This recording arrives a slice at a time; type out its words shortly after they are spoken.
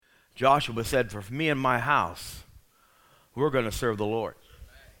Joshua said, for me and my house, we're going to serve the Lord.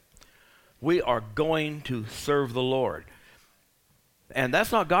 We are going to serve the Lord. And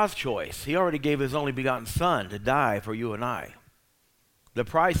that's not God's choice. He already gave his only begotten Son to die for you and I. The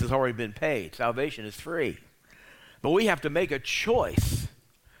price has already been paid. Salvation is free. But we have to make a choice.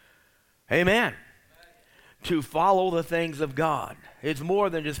 Amen. To follow the things of God. It's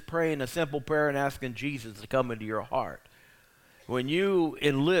more than just praying a simple prayer and asking Jesus to come into your heart. When you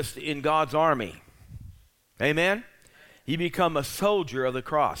enlist in God's army, amen, you become a soldier of the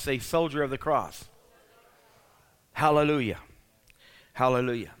cross. Say, soldier of the cross. Hallelujah.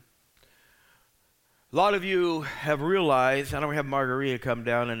 Hallelujah. A lot of you have realized, I'm going to have Margarita come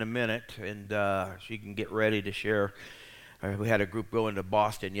down in a minute, and she can get ready to share. We had a group going to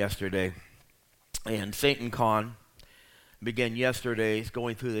Boston yesterday, and Satan Con began yesterday,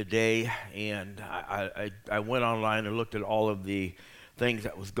 going through the day, and I went online and looked at all of the things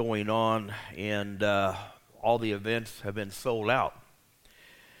that was going on, and all the events have been sold out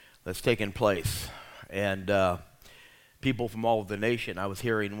that's taken place. And people from all over the nation. I was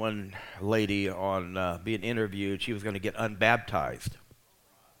hearing one lady on being interviewed. She was going to get unbaptized.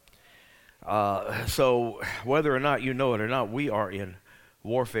 So whether or not you know it or not, we are in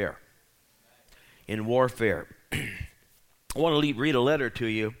warfare. In warfare. I want to read a letter to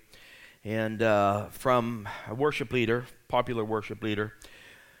you, and from a worship leader, popular worship leader,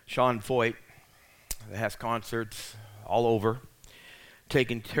 Sean Foyt, that has concerts all over,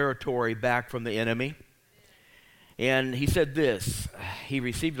 taking territory back from the enemy. And he said this, he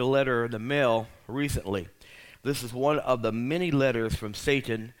received a letter in the mail recently. This is one of the many letters from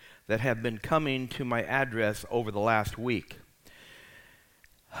Satan that have been coming to my address over the last week.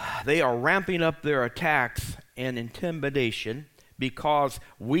 They are ramping up their attacks and intimidation because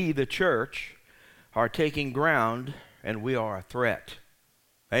we, the church, are taking ground and we are a threat.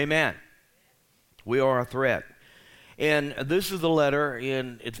 Amen. We are a threat. And this is the letter,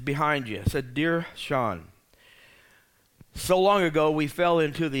 and it's behind you. It said, Dear Sean, so long ago we fell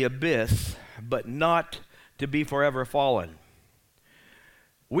into the abyss, but not to be forever fallen.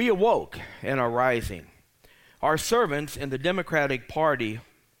 We awoke and are rising. Our servants in the Democratic Party,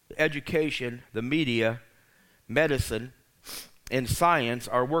 education, the media, medicine, and science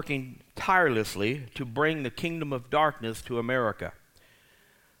are working tirelessly to bring the kingdom of darkness to America.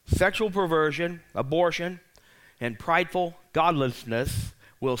 Sexual perversion, abortion, and prideful godlessness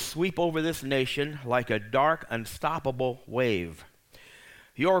will sweep over this nation like a dark, unstoppable wave.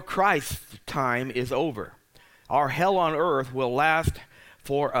 Your Christ time is over. Our hell on earth will last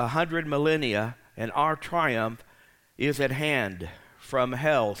for 100 millennia, and our triumph is at hand. From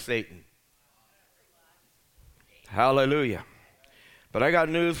hell, Satan. Hallelujah. But I got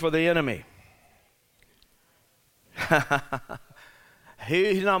news for the enemy.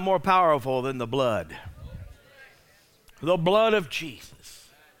 He's not more powerful than the blood. The blood of Jesus.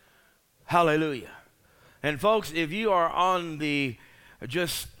 Hallelujah. And folks, if you are on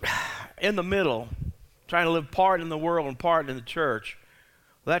just in the middle, trying to live part in the world and part in the church,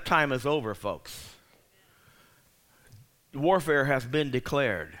 that time is over, folks. Warfare has been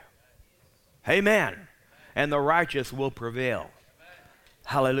declared. Amen. And the righteous will prevail.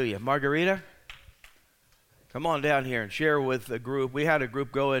 Hallelujah. Margarita, come on down here and share with the group. We had a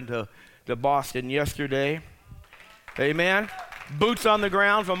group go into Boston yesterday. Amen. Boots on the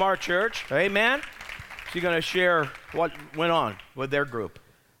ground from our church. Amen. She's going to share what went on with their group.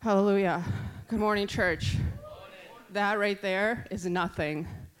 Hallelujah. Good morning, church. That right there is nothing,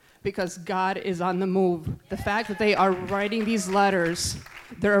 because God is on the move. The fact that they are writing these letters,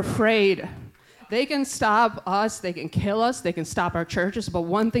 they're afraid. They can stop us, they can kill us, they can stop our churches, but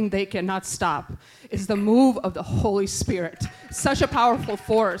one thing they cannot stop is the move of the Holy Spirit. Such a powerful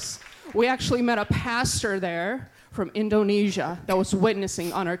force. We actually met a pastor there from Indonesia that was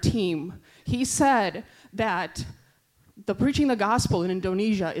witnessing on our team. He said that preaching the gospel in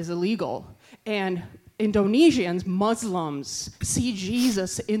Indonesia is illegal, and Indonesians, Muslims, see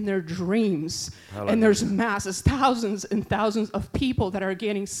Jesus in their dreams. Hallelujah. And there's masses, thousands and thousands of people that are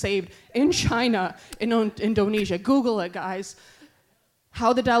getting saved in China, in Indonesia. Google it, guys.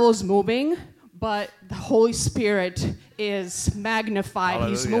 How the devil's moving, but the Holy Spirit is magnified.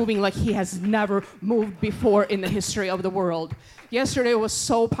 Hallelujah. He's moving like he has never moved before in the history of the world. Yesterday was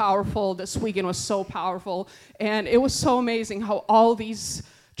so powerful. This weekend was so powerful. And it was so amazing how all these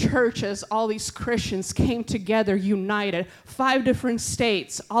churches, all these Christians came together, united, 5 different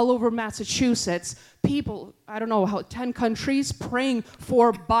states, all over Massachusetts, people, I don't know, 10 countries praying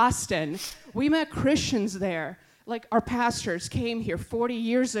for Boston. We met Christians there, like our pastors came here 40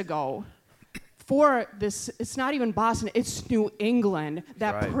 years ago for this. It's not even Boston, it's New England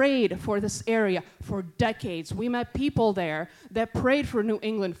that prayed for this area for decades. We met people there that prayed for New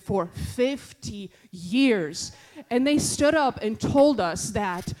England for 50 years. And they stood up and told us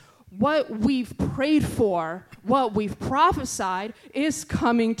that what we've prayed for, what we've prophesied, is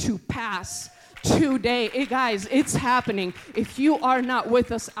coming to pass today. Guys, it's happening. If you are not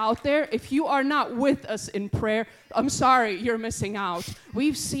with us out there, if you are not with us in prayer, I'm sorry, you're missing out.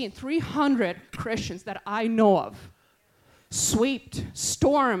 We've seen 300 Christians that I know of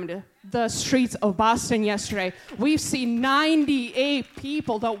stormed the streets of Boston yesterday. We've seen 98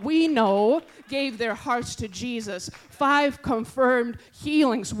 people that we know gave their hearts to Jesus. 5 confirmed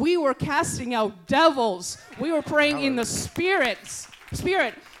healings. We were casting out devils. We were praying in the spirit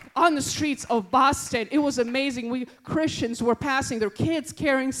on the streets of Boston. It was amazing. Christians were passing their kids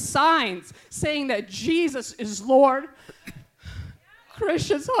carrying signs saying that Jesus is Lord.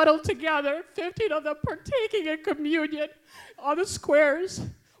 Christians huddled together, 15 of them partaking in communion on the squares.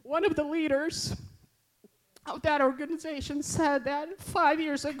 One of the leaders of that organization said that 5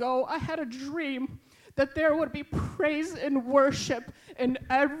 years ago, I had a dream that there would be praise and worship in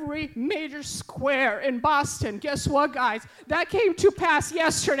every major square in Boston. Guess what, guys? That came to pass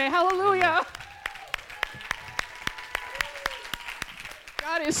yesterday. Hallelujah.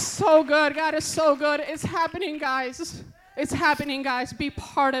 God is so good. God is so good. It's happening, guys. It's happening, guys. Be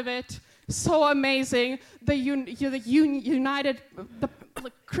part of it. So amazing. The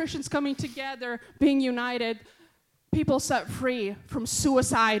Christians coming together, being united, people set free from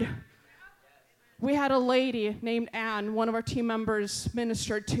suicide. We had a lady named Ann, one of our team members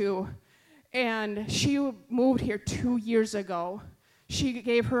ministered to, and she moved here 2 years ago. She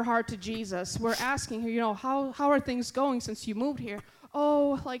gave her heart to Jesus. We're asking her, how are things going since you moved here?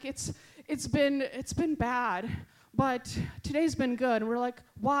 Oh, like it's been bad, but today's been good. And we're like,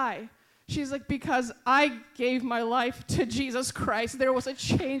 why? She's like, because I gave my life to Jesus Christ. There was a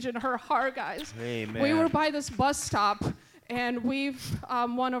change in her heart, guys. Amen. We were by this bus stop, and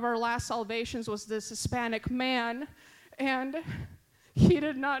one of our last salvations was this Hispanic man, and he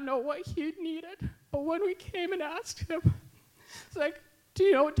did not know what he needed. But when we came and asked him, it's like,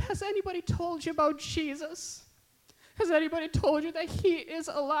 has anybody told you about Jesus? Has anybody told you that he is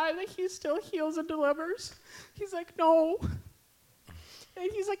alive, that he still heals and delivers? He's like, no. And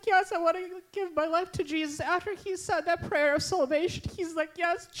he's like, yes, I want to give my life to Jesus. After he said that prayer of salvation, he's like,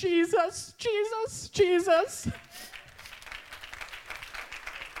 yes, Jesus, Jesus, Jesus.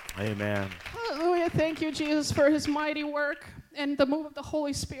 Amen. Hallelujah. Thank you, Jesus, for his mighty work and the move of the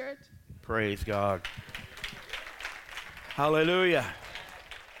Holy Spirit. Praise God. Hallelujah.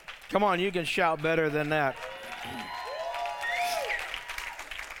 Come on, you can shout better than that.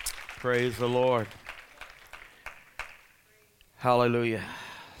 Praise the Lord. Hallelujah.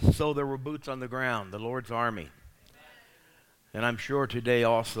 So there were boots on the ground, the Lord's army. And I'm sure today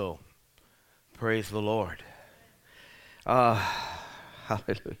also. Praise the Lord.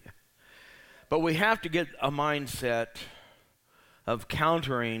 Hallelujah. But we have to get a mindset of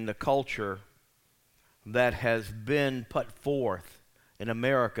countering the culture that has been put forth in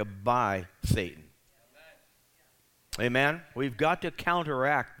America by Satan. Amen? We've got to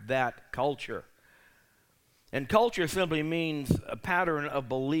counteract that culture. And culture simply means a pattern of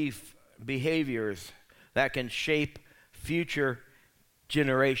belief, behaviors that can shape future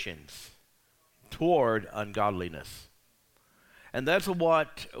generations toward ungodliness. And that's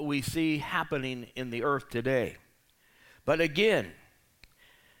what we see happening in the earth today. But again,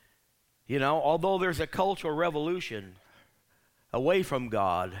 although there's a cultural revolution away from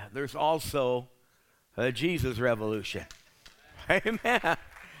God, there's also a Jesus revolution. Amen.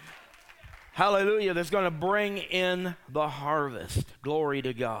 Hallelujah. That's going to bring in the harvest. Glory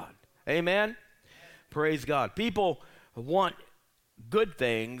to God. Amen. Praise God. People want good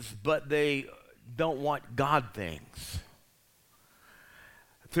things, but they don't want God things.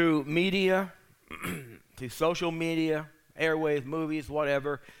 Through media, through social media, airwaves, movies,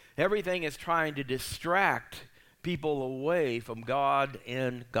 whatever, everything is trying to distract people away from God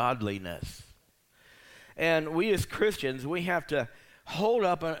and godliness. And we as Christians, we have to hold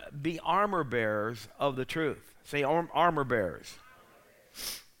up and be armor bearers of the truth. Say armor bearers.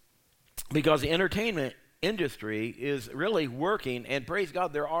 Because the entertainment industry is really working, and praise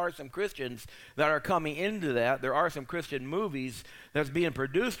God, there are some Christians that are coming into that. There are some Christian movies that's being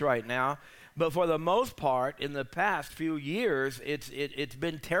produced right now, but for the most part, in the past few years, it's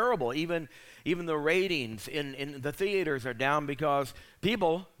been terrible. Even the ratings in the theaters are down because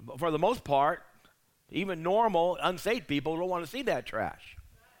people, for the most part, even normal, unsaved people don't want to see that trash.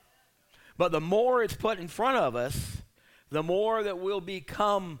 But the more it's put in front of us, the more that we'll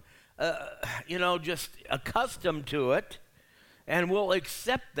become just accustomed to it, and we'll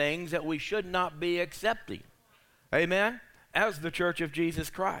accept things that we should not be accepting. Amen? As the Church of Jesus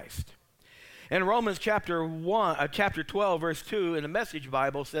Christ. In Romans chapter 12, verse 2 in the Message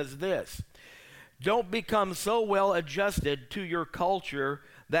Bible says this: don't become so well adjusted to your culture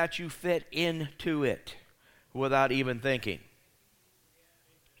that you fit into it without even thinking.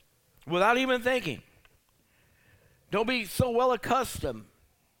 Without even thinking. Don't be so well accustomed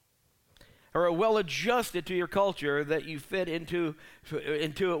or well adjusted to your culture that you fit into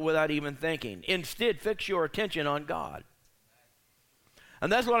it without even thinking. Instead, fix your attention on God.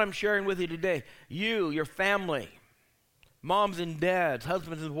 And that's what I'm sharing with you today. You, your family, moms and dads,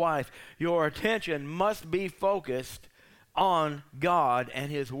 husbands and wives, your attention must be focused on God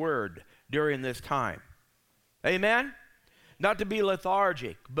and His Word during this time. Amen? Not to be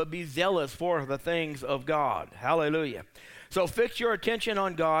lethargic, but be zealous for the things of God. Hallelujah. So fix your attention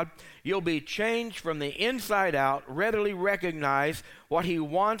on God. You'll be changed from the inside out, readily recognize what He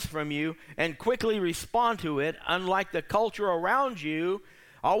wants from you, and quickly respond to it, unlike the culture around you,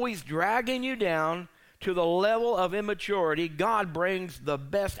 always dragging you down to the level of immaturity. God brings the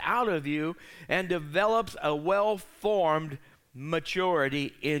best out of you and develops a well-formed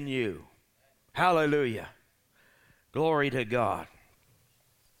maturity in you. Hallelujah. Glory to God.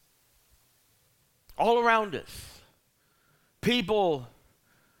 All around us, people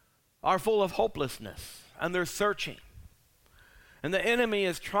are full of hopelessness, and they're searching. And the enemy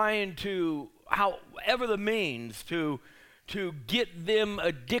is trying to, however the means, to get them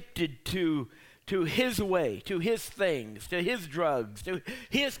addicted to his way, to his things, to his drugs, to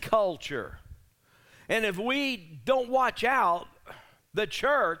his culture. And if we don't watch out, the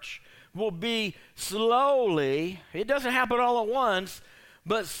church will be slowly, it doesn't happen all at once,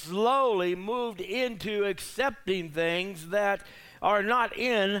 but slowly moved into accepting things that are not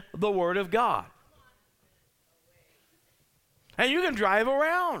in the Word of God. And you can drive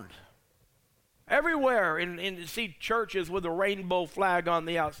around everywhere and see churches with a rainbow flag on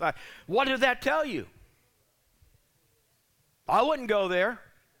the outside. What did that tell you? I wouldn't go there.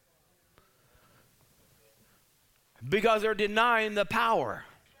 Because they're denying the power.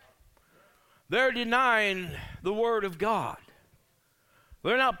 They're denying the Word of God.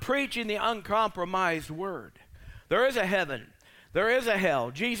 They're not preaching the uncompromised Word. There is a heaven. There is a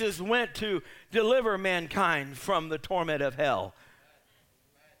hell. Jesus went to deliver mankind from the torment of hell.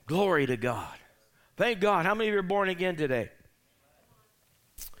 Glory to God. Thank God. How many of you are born again today?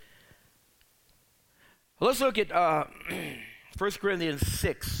 Let's look at 1 Corinthians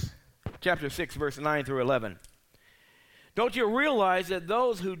 6, chapter 6, verse 9 through 11. Don't you realize that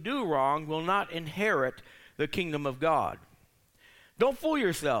those who do wrong will not inherit the kingdom of God? Don't fool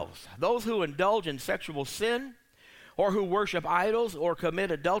yourselves. Those who indulge in sexual sin, or who worship idols, or commit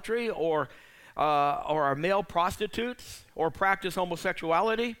adultery, or are male prostitutes, or practice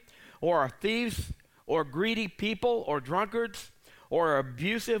homosexuality, or are thieves, or greedy people, or drunkards, or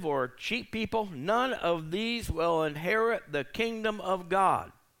abusive or cheat people, none of these will inherit the kingdom of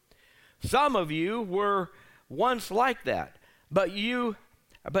God. Some of you were once like that, but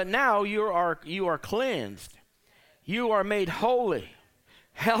now you are cleansed. You are made holy.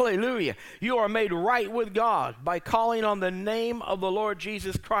 Hallelujah. You are made right with God by calling on the name of the Lord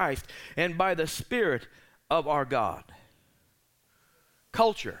Jesus Christ and by the Spirit of our God.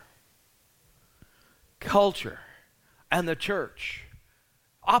 Culture and the church,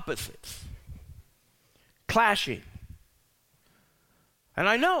 opposites, clashing. And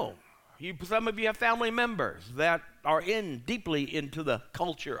I know some of you have family members that are deeply into the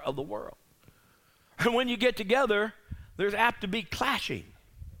culture of the world. And when you get together, there's apt to be clashing.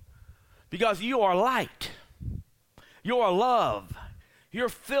 Because you are light. You are love. You're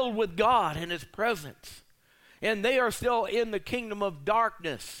filled with God and His presence. And they are still in the kingdom of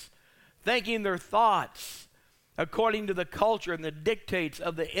darkness, thinking their thoughts according to the culture and the dictates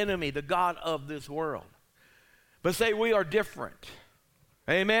of the enemy, the God of this world. But say, we are different.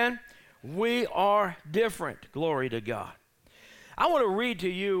 Amen? We are different. Glory to God. I want to read to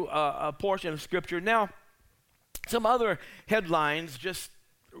you a portion of Scripture. Now, some other headlines just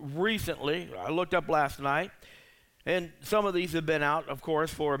recently, I looked up last night, and some of these have been out, of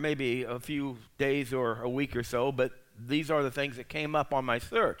course, for maybe a few days or a week or so, but these are the things that came up on my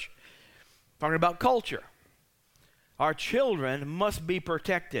search. Talking about culture. Our children must be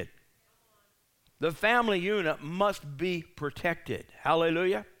protected. The family unit must be protected.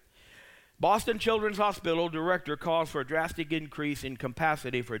 Hallelujah. Boston Children's Hospital director calls for a drastic increase in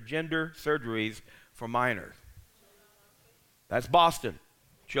capacity for gender surgeries for minors. That's Boston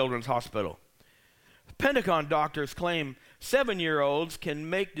Children's Hospital. Pentagon doctors claim 7-year-olds can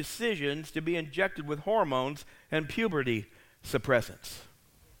make decisions to be injected with hormones and puberty suppressants.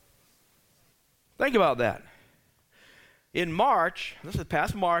 Think about that. In March, this is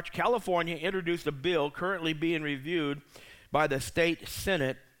past March, California introduced a bill currently being reviewed by the state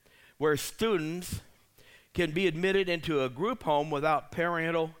Senate where students can be admitted into a group home without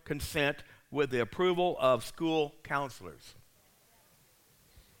parental consent with the approval of school counselors.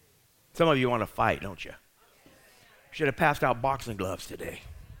 Some of you want to fight, don't you? Should have passed out boxing gloves today.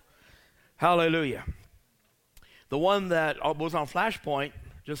 Hallelujah. The one that was on Flashpoint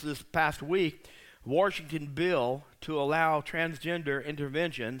just this past week, Washington bill to allow transgender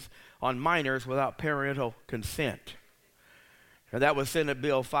interventions on minors without parental consent. And that was Senate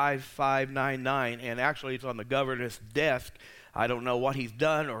Bill 5599, and actually it's on the governor's desk. I don't know what he's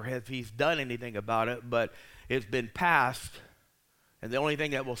done or if he's done anything about it, but it's been passed, and the only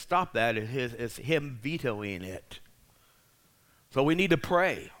thing that will stop that is him vetoing it. So we need to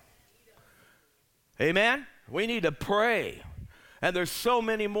pray. Amen? We need to pray. And there's so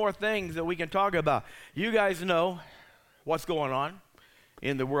many more things that we can talk about. You guys know what's going on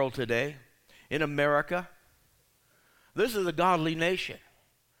in the world today, in America. This is a godly nation.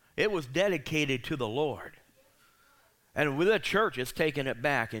 It was dedicated to the Lord. And with the church is taking it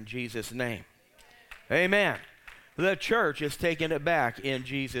back in Jesus' name. Amen. The church is taking it back in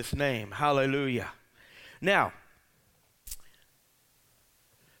Jesus' name. Hallelujah. Now,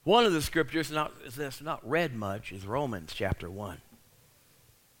 one of the scriptures that's not read much is Romans chapter 1.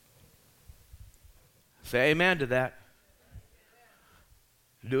 Say amen to that.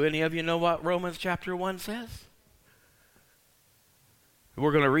 Do any of you know what Romans chapter 1 says?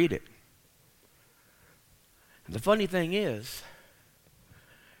 We're going to read it. And the funny thing is,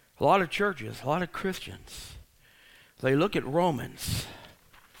 a lot of churches, a lot of Christians, they look at Romans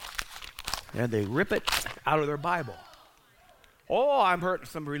and they rip it out of their Bible. Oh, I'm hurting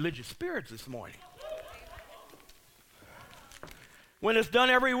some religious spirits this morning. When it's done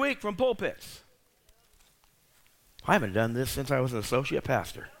every week from pulpits. I haven't done this since I was an associate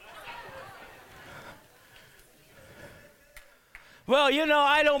pastor. Well,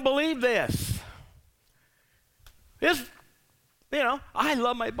 I don't believe this. I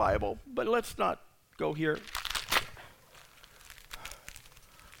love my Bible, but let's not go here.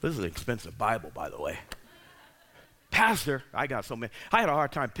 This is an expensive Bible, by the way. Pastor, I got so many. I had a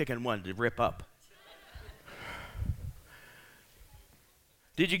hard time picking one to rip up.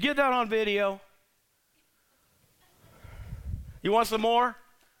 Did you get that on video? You want some more?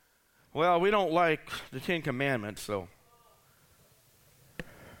 Well, we don't like the 10 Commandments, so.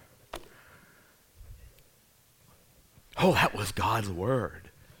 Oh, that was God's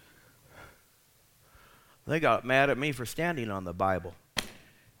word. They got mad at me for standing on the Bible.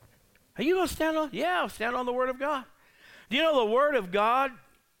 Are you going to stand on? Yeah, I'll stand on the Word of God. Do you know the Word of God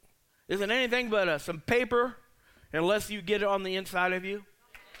isn't anything but some paper unless you get it on the inside of you?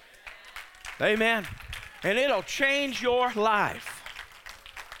 Amen. And it'll change your life.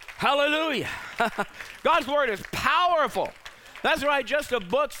 Hallelujah. God's Word is powerful. That's right, just a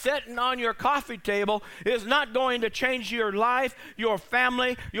book sitting on your coffee table is not going to change your life, your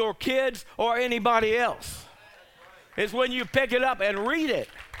family, your kids, or anybody else. It's when you pick it up and read it,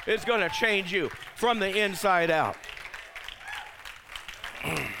 it's going to change you from the inside out.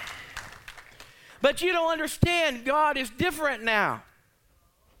 But you don't understand, God is different now.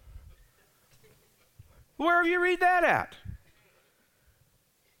 Where do you read that at?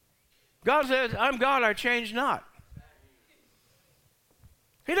 God says, I'm God, I change not.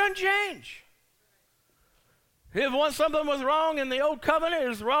 He doesn't change. If once something was wrong in the old covenant,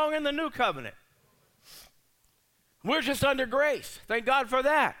 it's wrong in the new covenant. We're just under grace. Thank God for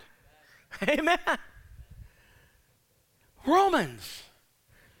that. Amen. Romans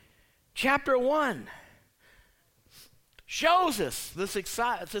chapter 1 shows us the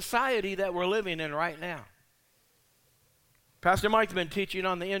society that we're living in right now. Pastor Mike's been teaching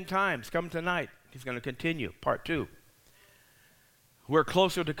on the end times. Come tonight. He's going to continue, part 2. We're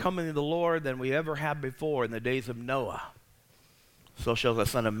closer to coming to the Lord than we ever have before in the days of Noah. So shall the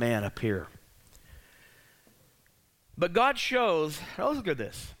Son of Man appear. But God shows, look at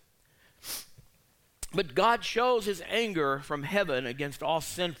this. But God shows his anger from heaven against all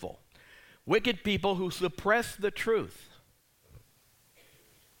sinful, wicked people who suppress the truth.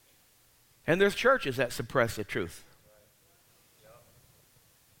 And there's churches that suppress the truth.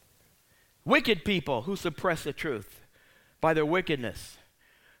 Wicked people who suppress the truth by their wickedness.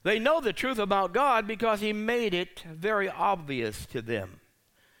 They know the truth about God because he made it very obvious to them.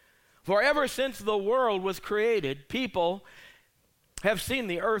 For ever since the world was created, people have seen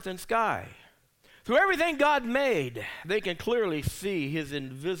the earth and sky. Through everything God made, they can clearly see his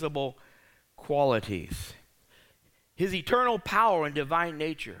invisible qualities, his eternal power and divine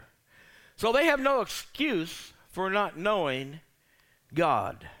nature. So they have no excuse for not knowing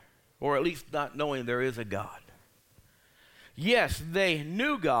God, or at least not knowing there is a God. Yes, they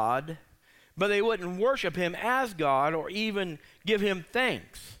knew God, but they wouldn't worship him as God or even give him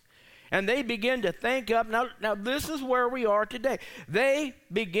thanks. And they begin to think up, now this is where we are today. They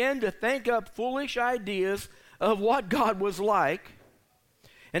begin to think up foolish ideas of what God was like.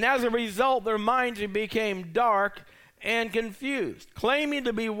 And as a result, their minds became dark and confused. Claiming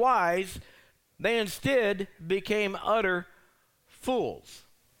to be wise, they instead became utter fools.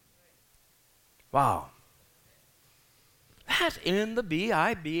 Wow. That's in the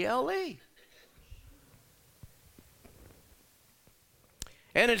Bible.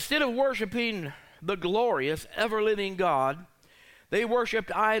 And instead of worshiping the glorious, ever-living God, they worshiped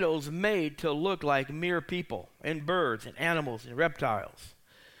idols made to look like mere people and birds and animals and reptiles.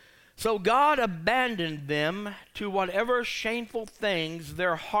 So God abandoned them to whatever shameful things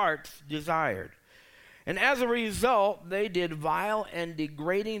their hearts desired. And as a result, they did vile and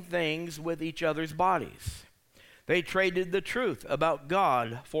degrading things with each other's bodies. They traded the truth about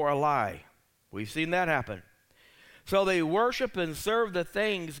God for a lie. We've seen that happen. So they worship and serve the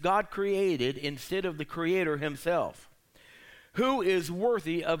things God created instead of the Creator himself, who is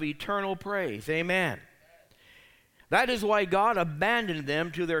worthy of eternal praise. Amen. That is why God abandoned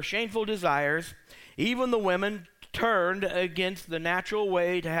them to their shameful desires. Even the women turned against the natural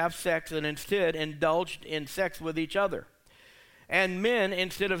way to have sex and instead indulged in sex with each other. And men,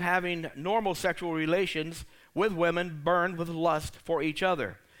 instead of having normal sexual relations with women, burned with lust for each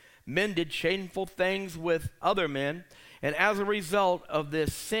other. Men did shameful things with other men, and as a result of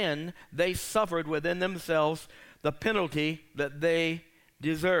this sin, they suffered within themselves the penalty that they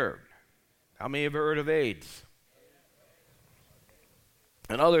deserved. How many have heard of AIDS?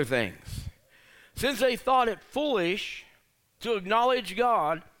 And other things. Since they thought it foolish to acknowledge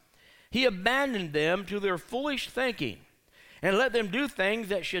God, he abandoned them to their foolish thinking and let them do things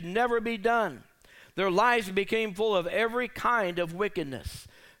that should never be done. Their lives became full of every kind of wickedness.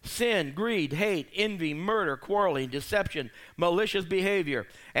 Sin, greed, hate, envy, murder, quarreling, deception, malicious behavior,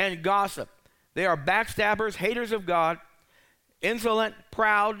 and gossip. They are backstabbers, haters of God, insolent,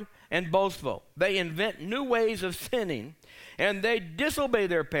 proud, and boastful. They invent new ways of sinning, and they disobey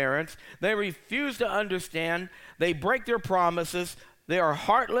their parents. They refuse to understand. They break their promises. They are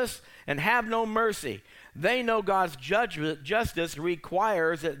heartless and have no mercy. They know God's justice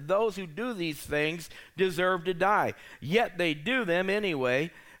requires that those who do these things deserve to die. Yet they do them anyway.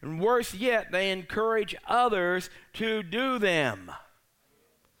 And worse yet, they encourage others to do them.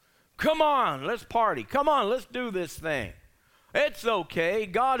 Come on, let's party. Come on, let's do this thing. It's okay.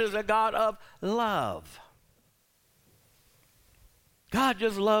 God is a God of love. God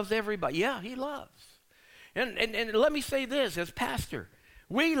just loves everybody. Yeah, he loves. And let me say this as pastor.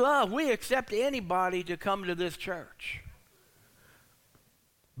 We accept anybody to come to this church.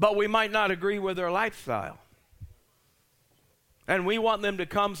 But we might not agree with their lifestyle. And we want them to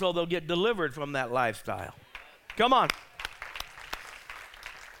come so they'll get delivered from that lifestyle. Come on.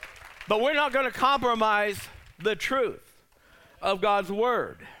 But we're not going to compromise the truth of God's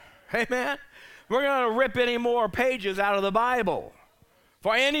word. Amen? We're going to rip any more pages out of the Bible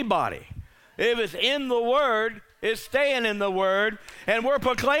for anybody. If it's in the word, it's staying in the word, and we're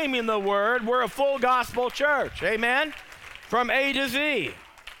proclaiming the word. We're a full gospel church. Amen? From A to Z.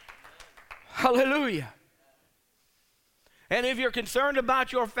 Hallelujah. And if you're concerned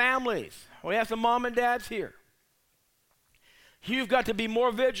about your families, we have some mom and dads here. You've got to be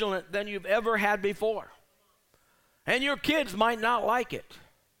more vigilant than you've ever had before. And your kids might not like it.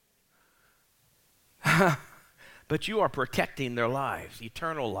 But you are protecting their lives,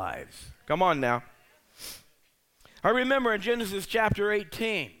 eternal lives. Come on now. I remember in Genesis chapter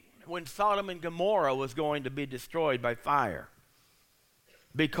 18 when Sodom and Gomorrah was going to be destroyed by fire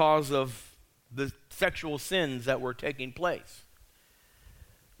because of the sexual sins that were taking place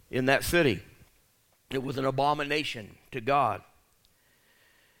in that city. It was an abomination to God.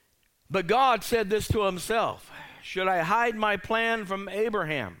 But God said this to himself, "Should I hide my plan from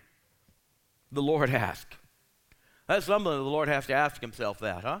Abraham?" The Lord asked. That's something the Lord has to ask himself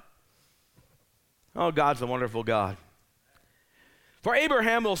that, huh? Oh, God's a wonderful God. For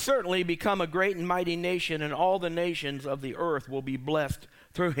Abraham will certainly become a great and mighty nation, and all the nations of the earth will be blessed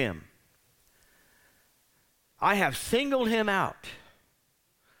through him. I have singled him out.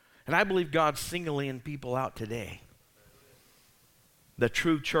 And I believe God's singling people out today. The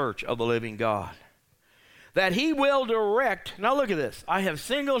true church of the living God. That he will direct, now look at this, I have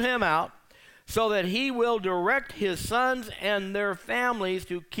singled him out so that he will direct his sons and their families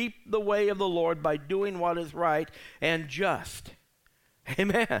to keep the way of the Lord by doing what is right and just.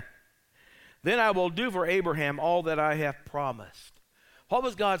 Amen. Then I will do for Abraham all that I have promised. What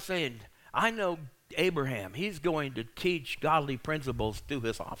was God saying? I know Abraham. He's going to teach godly principles to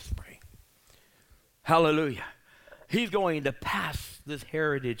his offspring. Hallelujah. He's going to pass this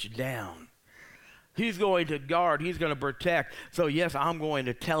heritage down. He's going to guard. He's going to protect. So yes, I'm going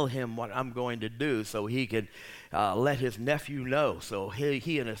to tell him what I'm going to do so he can let his nephew know, so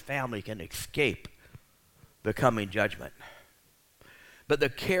he and his family can escape the coming judgment. But the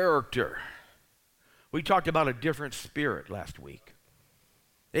character, we talked about a different spirit last week.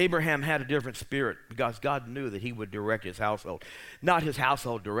 Abraham had a different spirit because God knew that he would direct his household, not his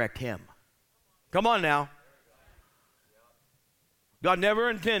household direct him. Come on now. God never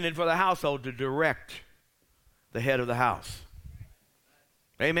intended for the household to direct the head of the house.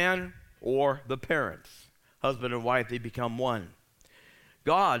 Amen? Or the parents. Husband and wife, they become one.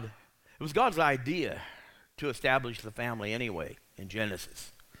 It was God's idea to establish the family anyway in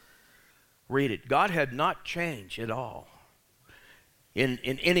Genesis. Read it. God had not changed at all in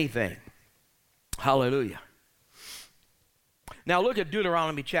anything. Hallelujah. Now look at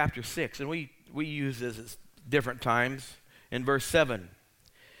Deuteronomy chapter 6, and we use this at different times. In verse 7, it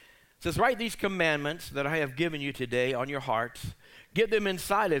says, write these commandments that I have given you today on your hearts. Get them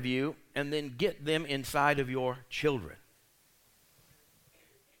inside of you, and then get them inside of your children.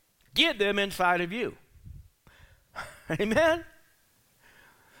 Get them inside of you. Amen?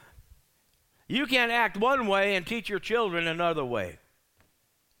 You can't act one way and teach your children another way.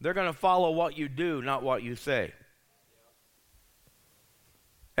 They're going to follow what you do, not what you say.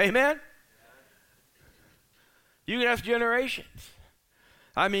 Amen? You can ask generations.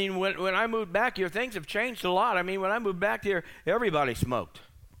 I mean, when I moved back here, things have changed a lot. I mean, when I moved back here, everybody smoked.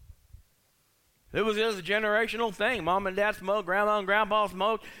 It was just a generational thing. Mom and dad smoked, grandma and grandpa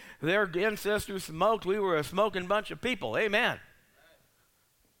smoked, their ancestors smoked. We were a smoking bunch of people. Amen.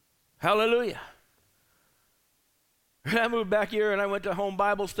 Hallelujah. I moved back here and I went to home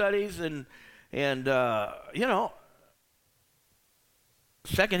Bible studies and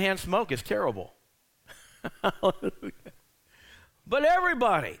secondhand smoke is terrible. Hallelujah. But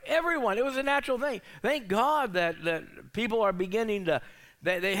everyone, it was a natural thing. Thank God that people are beginning to,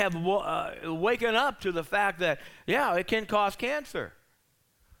 they have waken up to the fact that, yeah, it can cause cancer.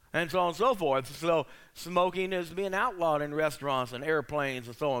 And so on and so forth. So smoking is being outlawed in restaurants and airplanes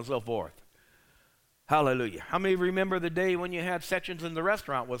and so on and so forth. Hallelujah. How many remember the day when you had sections in the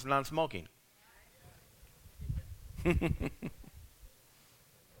restaurant was non-smoking?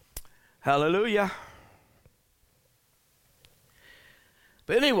 Hallelujah.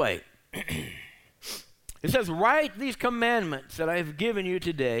 But anyway, it says, write these commandments that I have given you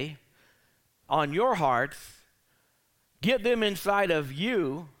today on your hearts, get them inside of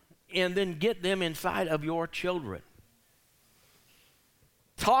you, and then get them inside of your children.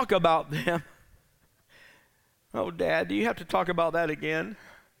 Talk about them. Oh, Dad, do you have to talk about that again?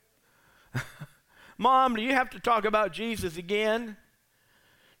 Mom, do you have to talk about Jesus again?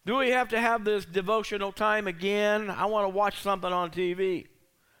 Do we have to have this devotional time again? I want to watch something on TV.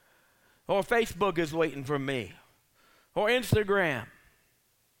 Or Facebook is waiting for me. Or Instagram.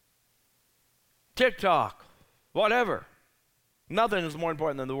 TikTok. Whatever. Nothing is more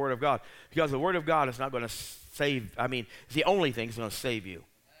important than the Word of God. Because the Word of God is not going to save, it's the only thing that's going to save you.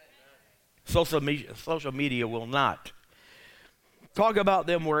 Social media will not. Talk about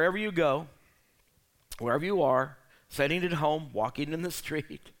them wherever you go, wherever you are, sitting at home, walking in the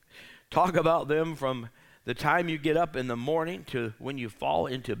street. Talk about them from the time you get up in the morning to when you fall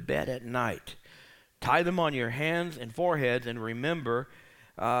into bed at night. Tie them on your hands and foreheads and remember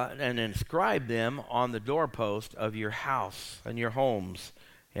and inscribe them on the doorpost of your house and your homes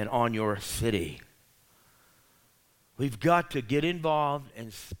and on your city. We've got to get involved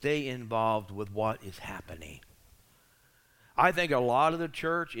and stay involved with what is happening. I think a lot of the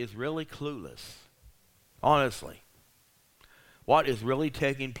church is really clueless, honestly, what is really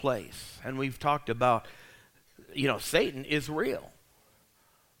taking place. And we've talked about, Satan is real.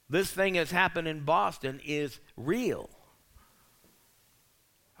 This thing that's happened in Boston is real.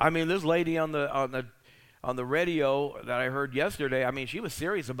 This lady on the radio that I heard yesterday, she was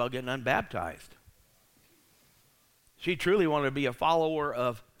serious about getting unbaptized. She truly wanted to be a follower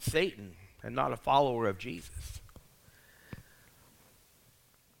of Satan and not a follower of Jesus.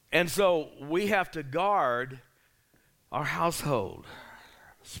 And so we have to guard our household.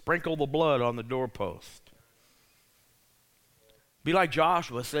 Sprinkle the blood on the doorpost. Be like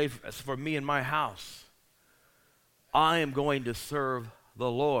Joshua, say, as for me and my house, I am going to serve the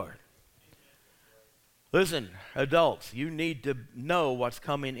Lord. Listen, adults, you need to know what's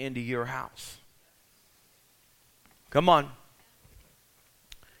coming into your house. Come on.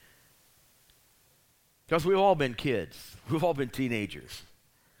 Because we've all been kids. We've all been teenagers.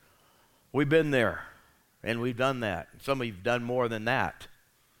 We've been there, and we've done that. Some of you have done more than that.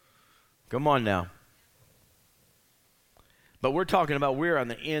 Come on now. But we're talking about we're on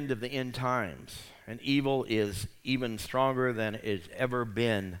the end of the end times, and evil is even stronger than it's ever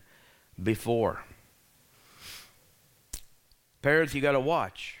been before. Parents, you got to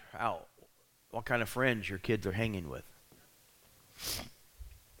watch out what kind of friends your kids are hanging with.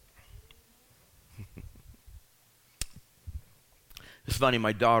 It's funny,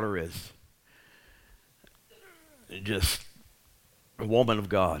 my daughter is just a woman of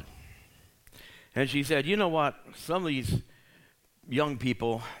God. And she said, you know what? Some of these young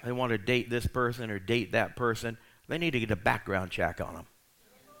people, they want to date this person or date that person. They need to get a background check on them.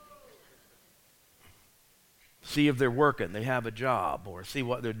 See if they're working, they have a job, or see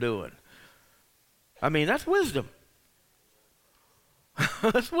what they're doing. I mean, that's wisdom.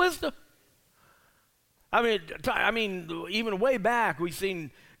 That's wisdom. I mean, even way back, we've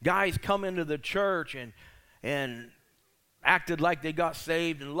seen guys come into the church and acted like they got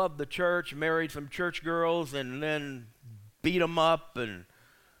saved and loved the church, married some church girls, and then beat them up, and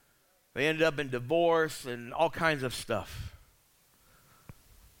they ended up in divorce and all kinds of stuff.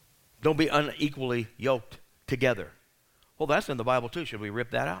 Don't be unequally yoked together. Well, that's in the Bible too. Should we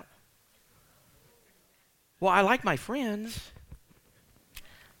rip that out? Well, I like my friends.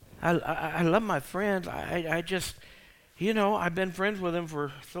 I love my friends. I just, I've been friends with them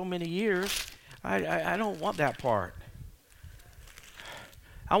for so many years. I don't want that part.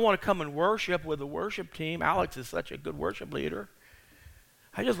 I want to come and worship with the worship team. Alex is such a good worship leader.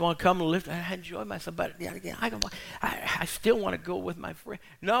 I just want to come and lift. I enjoy myself, but I still want to go with my friend.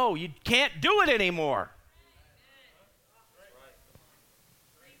 No, you can't do it anymore.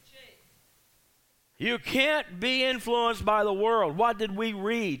 You can't be influenced by the world. What did we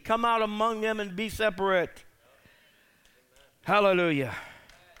read? Come out among them and be separate. Hallelujah.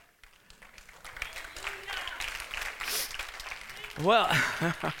 Well,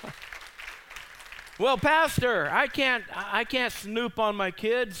 Pastor, I can't snoop on my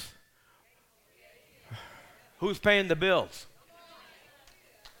kids. Who's paying the bills?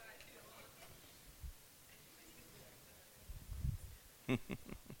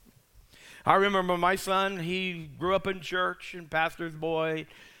 I remember my son, he grew up in church and pastor's boy,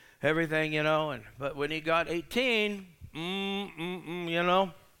 everything, but when he got 18,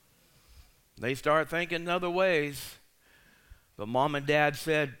 they start thinking other ways. But mom and dad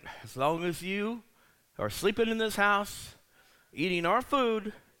said, as long as you are sleeping in this house, eating our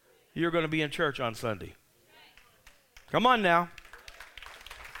food, you're going to be in church on Sunday. Come on now.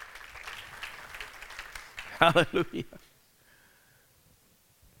 Hallelujah.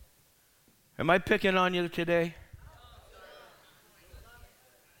 Am I picking on you today?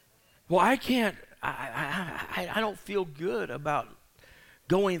 Well, I can't. I don't feel good about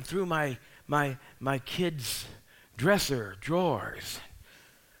going through my kids' dresser drawers.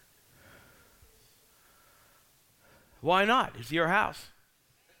 Why not? It's your house.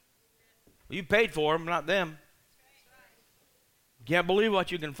 You paid for them, not them. Can't believe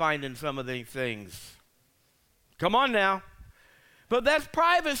what you can find in some of these things. Come on now. But that's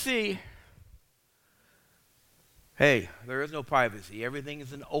privacy. Hey, there is no privacy. Everything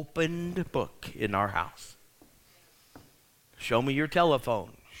is an opened book in our house. Show me your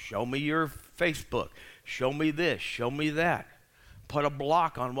telephone. Show me your Facebook. Show me this. Show me that. Put a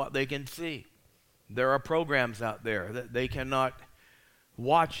block on what they can see. There are programs out there that they cannot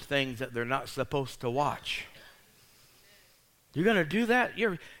watch things that they're not supposed to watch. You're going to do that?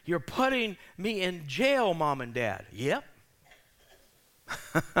 You're putting me in jail, Mom and Dad. Yep.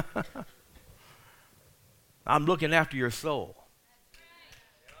 I'm looking after your soul.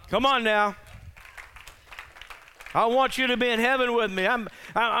 Come on now. I want you to be in heaven with me.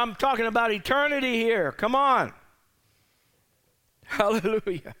 I'm talking about eternity here. Come on.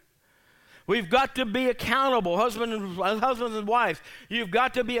 Hallelujah. We've got to be accountable. Husbands and wives, you've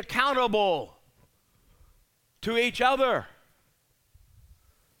got to be accountable to each other.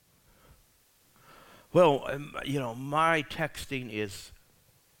 Well, my texting is,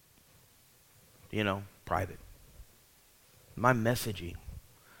 private. My messaging.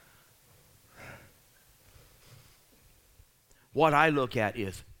 What I look at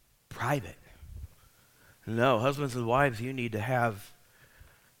is private. No, husbands and wives, you need to have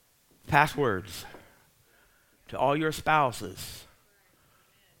passwords to all your spouses.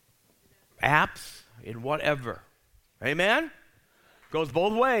 Apps and whatever. Amen? Goes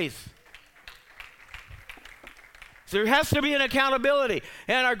both ways. So there has to be an accountability.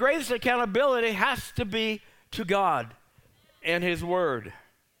 And our greatest accountability has to be to God and His Word.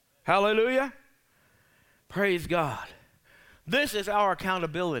 Hallelujah. Praise God. This is our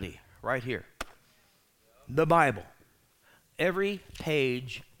accountability right here. The Bible. Every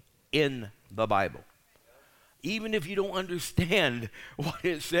page in the Bible. Even if you don't understand what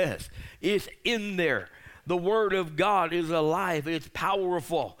it says, it's in there. The Word of God is alive. It's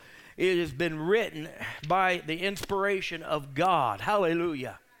powerful. It has been written by the inspiration of God.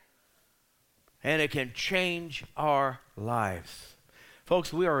 Hallelujah. And it can change our lives.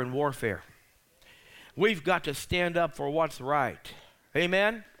 Folks, we are in warfare. We've got to stand up for what's right.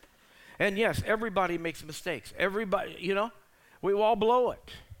 Amen? And yes, everybody makes mistakes. Everybody, we all blow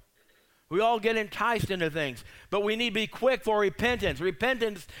it. We all get enticed into things. But we need to be quick for repentance.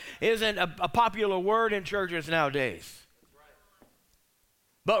 Repentance isn't a popular word in churches nowadays.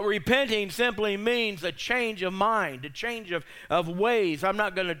 But repenting simply means a change of mind, a change of ways. I'm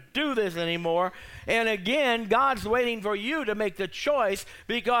not going to do this anymore. And again, God's waiting for you to make the choice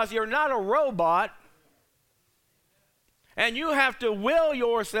because you're not a robot. And you have to will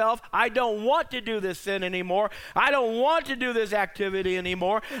yourself, I don't want to do this sin anymore. I don't want to do this activity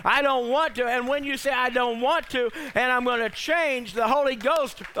anymore. I don't want to. And when you say, I don't want to, and I'm going to change, the Holy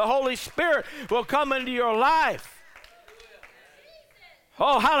Ghost, the Holy Spirit will come into your life.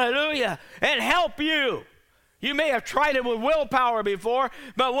 Oh, hallelujah. And help you. You may have tried it with willpower before,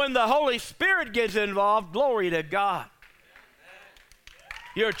 but when the Holy Spirit gets involved, glory to God.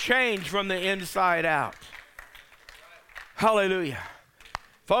 You're changed from the inside out. Hallelujah.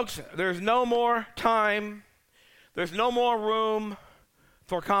 Folks, there's no more time. There's no more room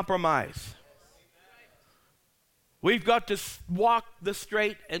for compromise. We've got to walk the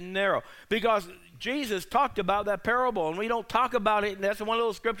straight and narrow because Jesus talked about that parable, and we don't talk about it, and that's one of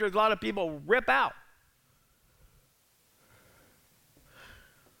those scriptures a lot of people rip out.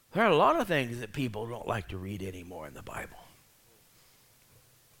 There are a lot of things that people don't like to read anymore in the Bible.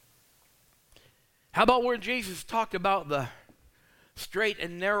 How about where Jesus talked about the straight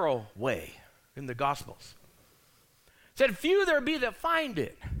and narrow way in the Gospels? Said, few there be that find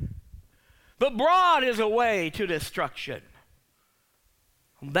it, but broad is a way to destruction.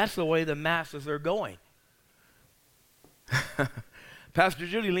 That's the way the masses are going. Pastor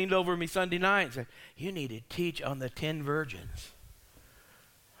Judy leaned over me Sunday night and said, you need to teach on the 10 virgins.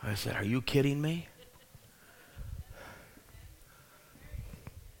 I said, are you kidding me?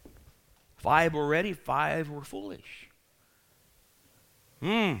 5 were ready, 5 were foolish.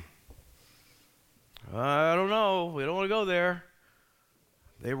 I don't know. We don't want to go there.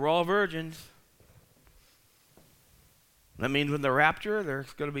 They were all virgins. That means in the rapture,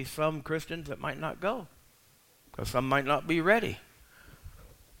 there's going to be some Christians that might not go because some might not be ready.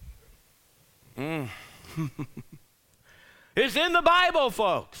 It's in the Bible,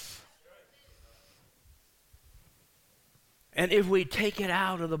 folks. And if we take it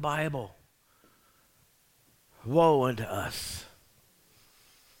out of the Bible, woe unto us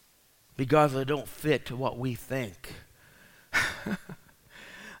because they don't fit to what we think.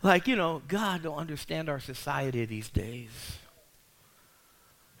 Like, God don't understand our society these days.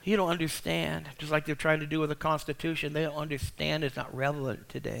 You don't understand. Just like they're trying to do with the Constitution, they don't understand. It's not relevant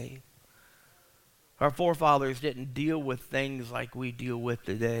today. Our forefathers didn't deal with things like we deal with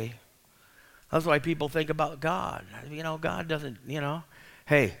today. That's why people think about God. God doesn't,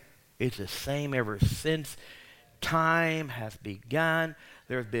 Hey, it's the same ever since time has begun.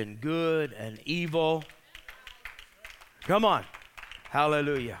 There's been good and evil. Come on.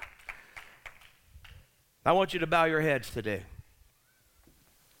 Hallelujah. I want you to bow your heads today.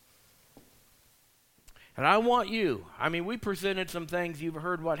 And I want you, we presented some things. You've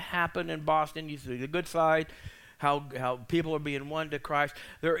heard what happened in Boston. You see the good side, how people are being won to Christ.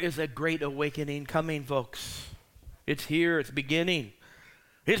 There is a great awakening coming, folks. It's here. It's beginning.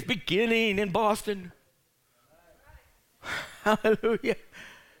 It's beginning in Boston. Hallelujah.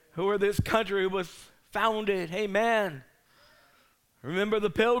 Where this country was founded. Amen. Remember the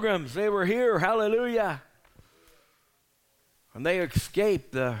Pilgrims. They were here. Hallelujah. And they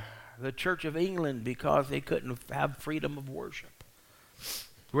escaped the Church of England because they couldn't have freedom of worship.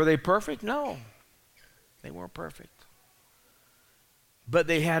 Were they perfect? No. They weren't perfect. But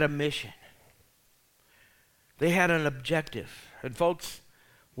they had a mission. They had an objective. And folks,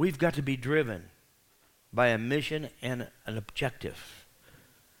 we've got to be driven by a mission and an objective.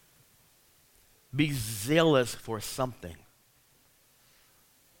 Be zealous for something.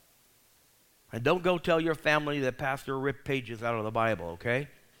 And don't go tell your family that pastor ripped pages out of the Bible, okay?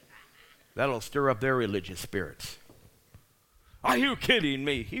 That'll stir up their religious spirits. Are you kidding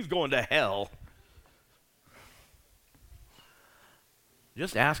me? He's going to hell.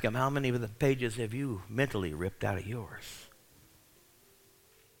 Just ask him, how many of the pages have you mentally ripped out of yours?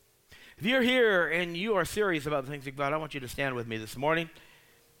 If you're here and you are serious about the things of God, I want you to stand with me this morning.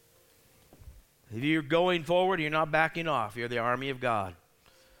 If you're going forward, you're not backing off. You're the army of God.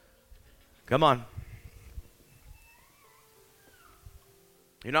 Come on.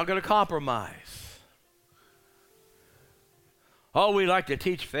 You're not going to compromise. Oh, we like to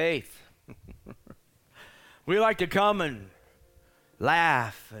teach faith. We like to come and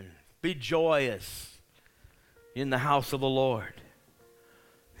laugh and be joyous in the house of the Lord.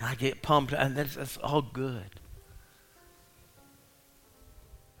 I get pumped, and that's all good.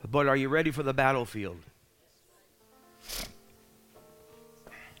 But are you ready for the battlefield?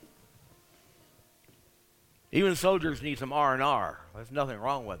 Even soldiers need some R&R. There's nothing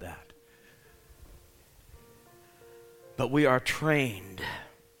wrong with that. But we are trained.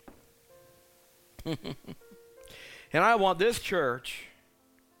 And I want this church,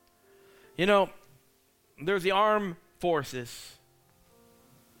 you know, there's the armed forces,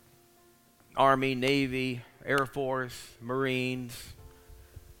 Army, Navy, Air Force, Marines,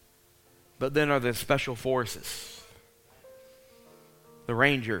 but then are the special forces, the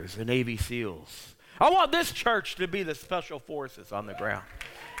Rangers, the Navy SEALs. I want this church to be the special forces on the ground.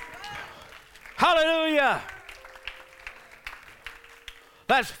 Hallelujah!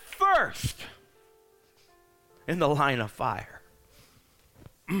 That's first in the line of fire.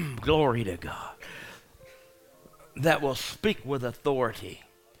 Glory to God. That will speak with authority.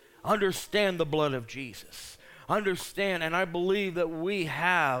 Understand the blood of Jesus. Understand, and I believe that we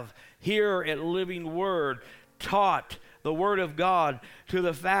have here at Living Word taught the Word of God to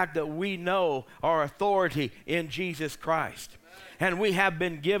the fact that we know our authority in Jesus Christ. And we have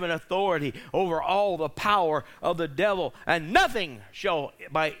been given authority over all the power of the devil, and nothing shall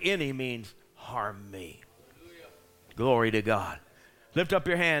by any means harm me. Hallelujah. Glory to God. Lift up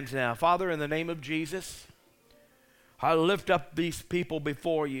your hands now. Father, in the name of Jesus, I lift up these people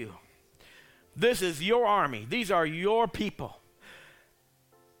before you. This is your army. These are your people.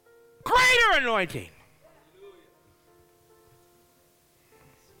 Greater anointing.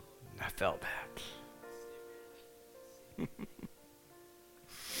 I felt that.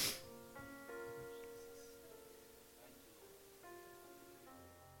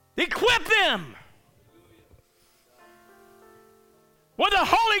 Equip them with the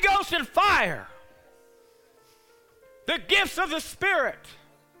Holy Ghost and fire, the gifts of the Spirit.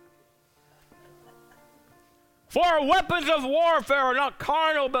 For our weapons of warfare are not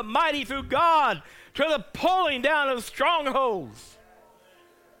carnal, but mighty through God to the pulling down of strongholds.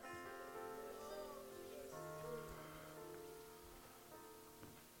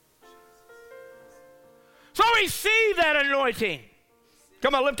 So receive that anointing.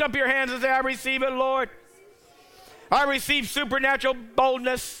 Come on, lift up your hands and say, I receive it, Lord. I receive supernatural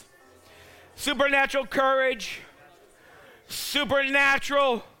boldness, supernatural courage,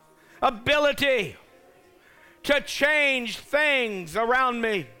 supernatural ability to change things around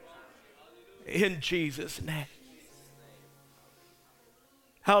me. In Jesus' name.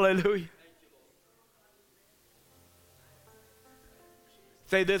 Hallelujah.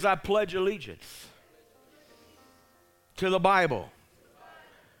 Say this, I pledge allegiance to the Bible,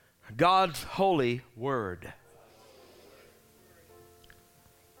 God's holy word.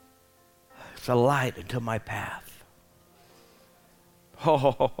 It's a light into my path.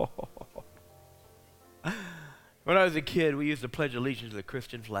 Oh. When I was a kid, we used to pledge allegiance to the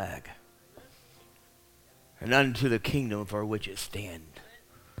Christian flag and unto the kingdom for which it stands.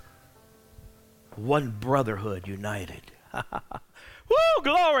 One brotherhood united. Woo,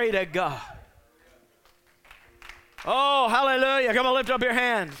 glory to God. Oh, hallelujah. Come on, lift up your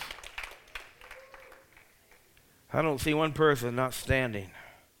hands. I don't see one person not standing.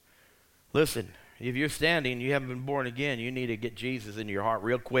 Listen, if you're standing, you haven't been born again, you need to get Jesus into your heart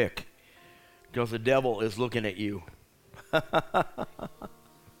real quick, because the devil is looking at you.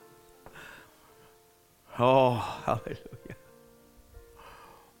 Oh, hallelujah.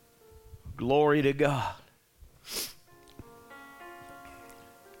 Glory to God.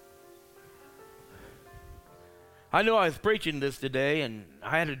 I know I was preaching this today, and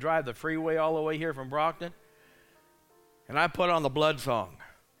I had to drive the freeway all the way here from Brockton, and I put on the blood song.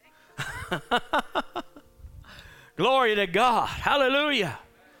 Glory to God. Hallelujah.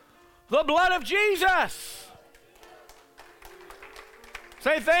 The blood of Jesus.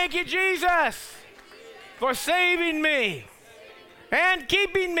 Say, thank you, Jesus, for saving me and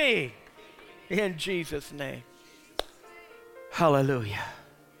keeping me. In Jesus' name. Hallelujah.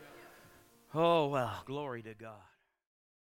 Oh, well, glory to God.